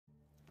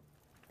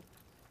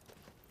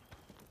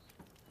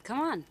Come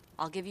on,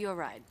 I'll give you a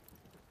ride.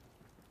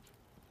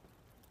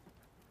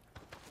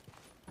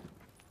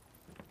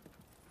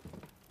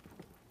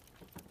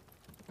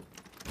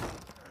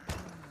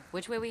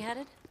 Which way we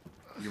headed?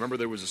 You remember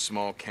there was a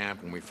small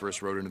camp when we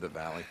first rode into the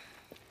valley?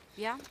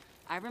 Yeah,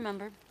 I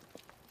remember.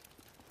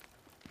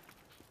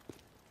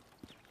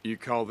 You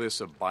call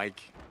this a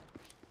bike?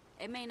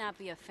 It may not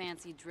be a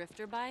fancy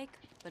drifter bike,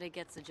 but it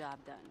gets the job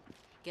done.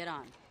 Get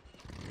on.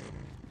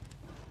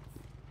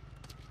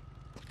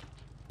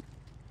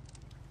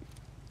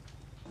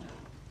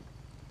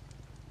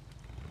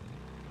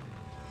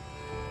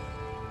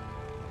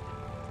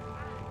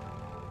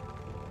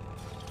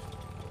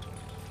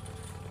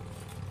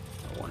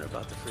 I wonder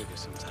about the frigga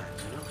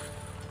sometimes, you know?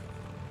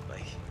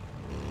 Like...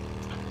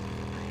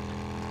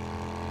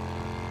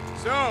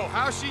 So,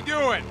 how's she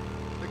doing?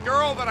 The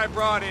girl that I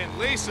brought in,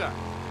 Lisa.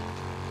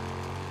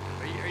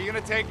 Are you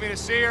gonna take me to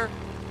see her?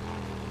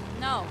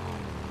 No.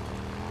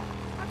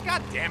 Oh,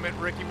 God damn it,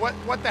 Ricky.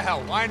 What the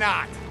hell? Why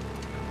not?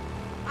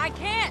 I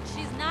can't!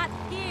 She's not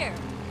here!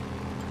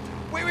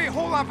 Wait,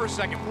 hold on for a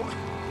second.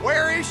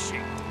 Where is she?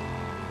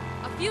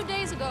 A few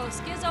days ago,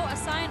 Skizzo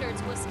assigned her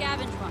to a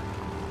scavenge run.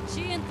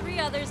 She and 3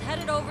 others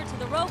headed over to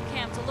the rope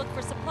camp to look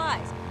for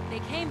supplies. They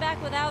came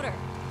back without her.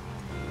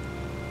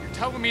 You're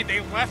telling me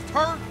they left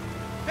her?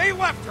 They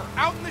left her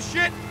out in the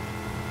shit?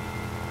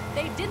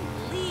 They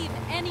didn't leave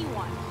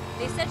anyone.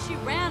 They said she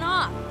ran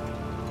off.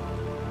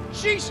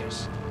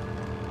 Jesus!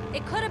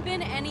 It could have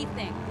been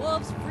anything.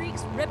 Wolves,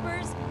 freaks,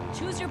 rippers.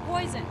 Choose your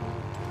poison.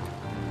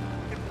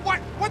 And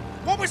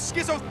what was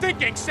Skizzo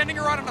thinking, sending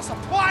her out on a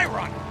supply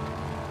run?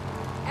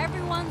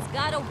 Everyone's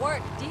gotta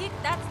work, Deke.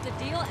 That's the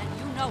deal, and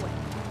you know it.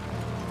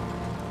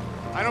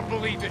 I don't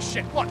believe this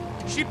shit. Look,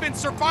 she'd been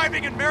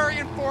surviving in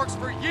Marion Forks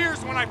for years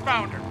when I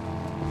found her.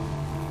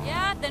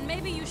 Yeah, then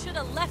maybe you should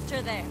have left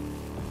her there.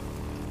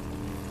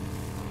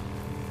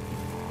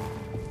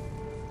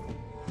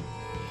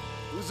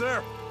 Who's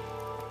there?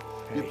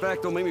 Get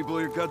back, don't make me blow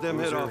your goddamn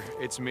head off.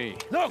 It's me.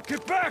 No,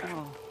 get back!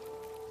 Oh.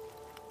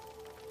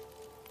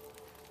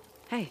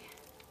 Hey.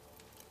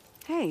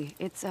 Hey,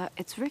 it's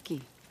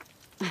Ricky.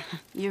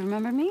 You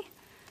remember me?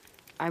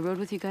 I rode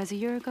with you guys a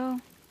year ago.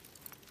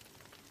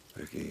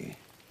 Ricky.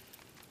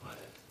 What?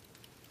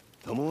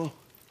 Tumalo?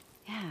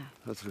 Yeah,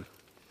 That's a...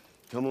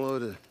 Tumalo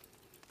to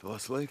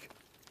Lost Lake?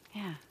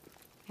 yeah,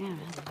 yeah.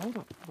 Hold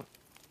on.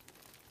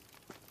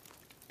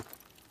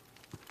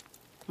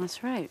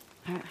 That's right.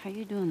 How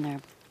you doing there,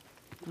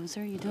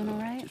 Boozer? You doing all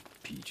right?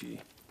 Just PG.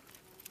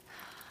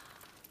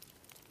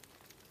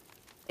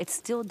 It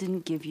still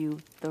didn't give you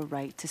the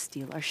right to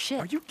steal our shit.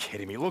 Are you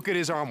kidding me? Look at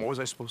his arm. What was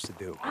I supposed to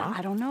do, huh?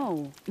 I don't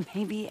know.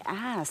 Maybe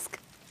ask.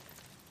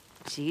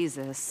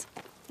 Jesus.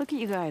 Look at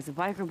you guys, the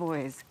biker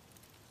boys.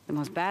 The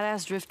most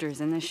badass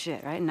drifters in this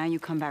shit, right? Now you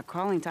come back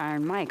crawling to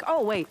Iron Mike.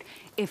 Oh, wait,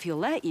 if he'll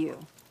let you.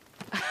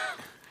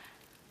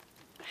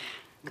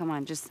 Come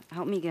on, just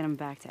help me get him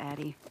back to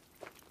Addie.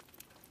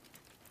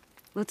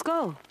 Let's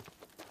go.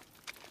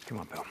 Come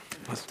on, Bill.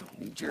 I don't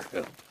need your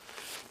help.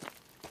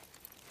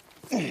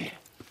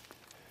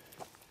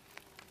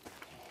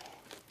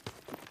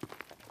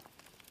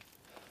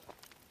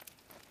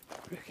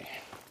 Ricky.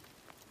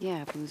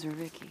 Yeah, Boozer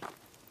Ricky.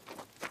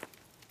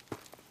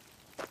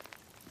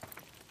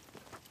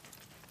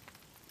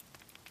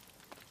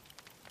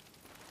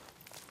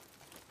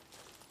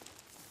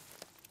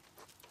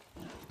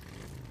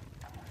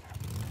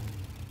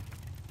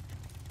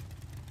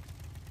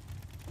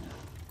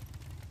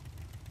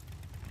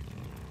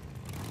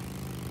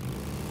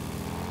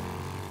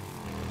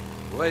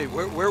 Wait,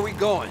 where are we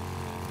going?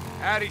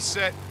 Addie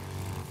said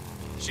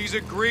she's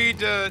agreed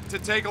to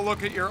take a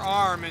look at your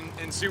arm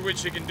and see what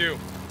she can do.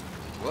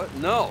 What?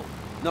 No.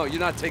 No, you're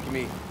not taking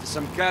me to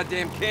some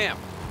goddamn camp.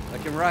 I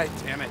can ride,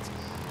 damn it.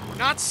 We're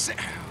not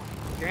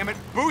Damn it.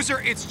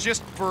 Boozer, it's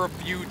just for a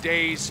few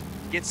days.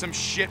 Get some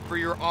shit for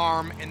your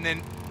arm, and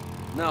then...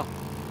 No.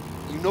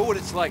 You know what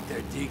it's like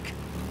there, Deke.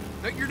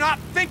 No, you're not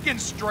thinking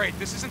straight.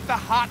 This isn't the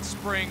Hot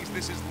Springs.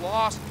 This is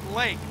Lost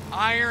Lake.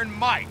 Iron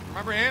Mike.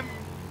 Remember him?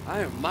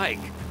 Iron Mike.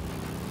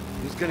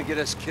 He was gonna get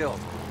us killed.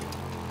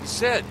 He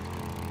said.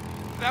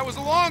 That was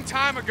a long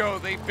time ago.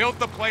 They built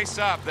the place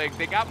up. They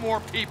got more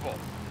people.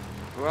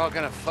 We're all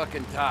gonna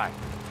fucking die.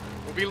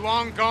 We'll be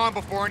long gone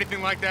before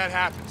anything like that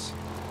happens.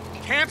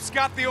 Camp's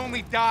got the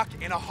only dock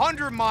in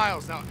 100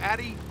 miles. Now,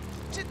 Addie,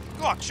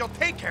 look, she'll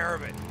take care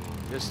of it.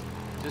 Just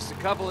a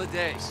couple of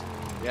days.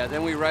 Yeah,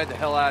 then we ride the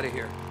hell out of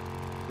here.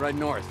 Ride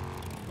north,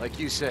 like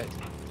you said.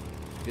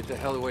 Get the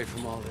hell away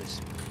from all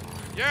this.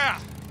 Yeah.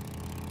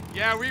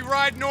 Yeah, we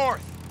ride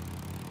north.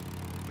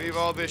 Leave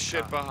all this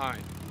shit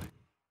behind.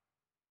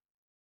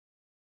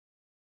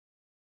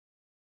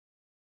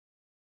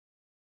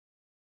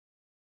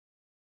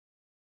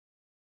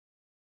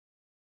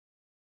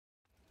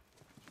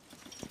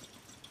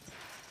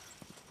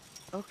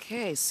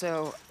 Okay,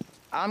 so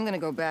I'm gonna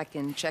go back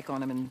and check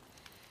on him and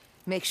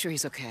make sure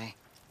he's okay.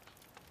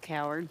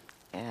 Coward.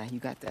 Yeah, you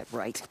got that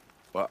right.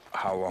 Well,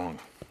 how long?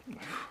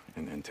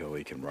 And until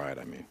he can ride,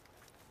 I mean.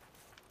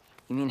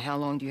 You mean how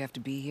long do you have to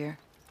be here?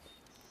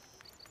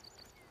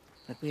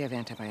 Look, we have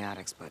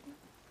antibiotics, but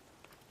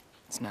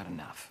it's not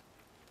enough.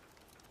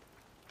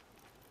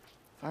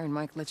 If Iron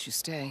Mike lets you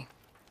stay,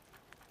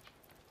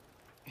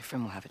 your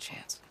friend will have a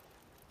chance.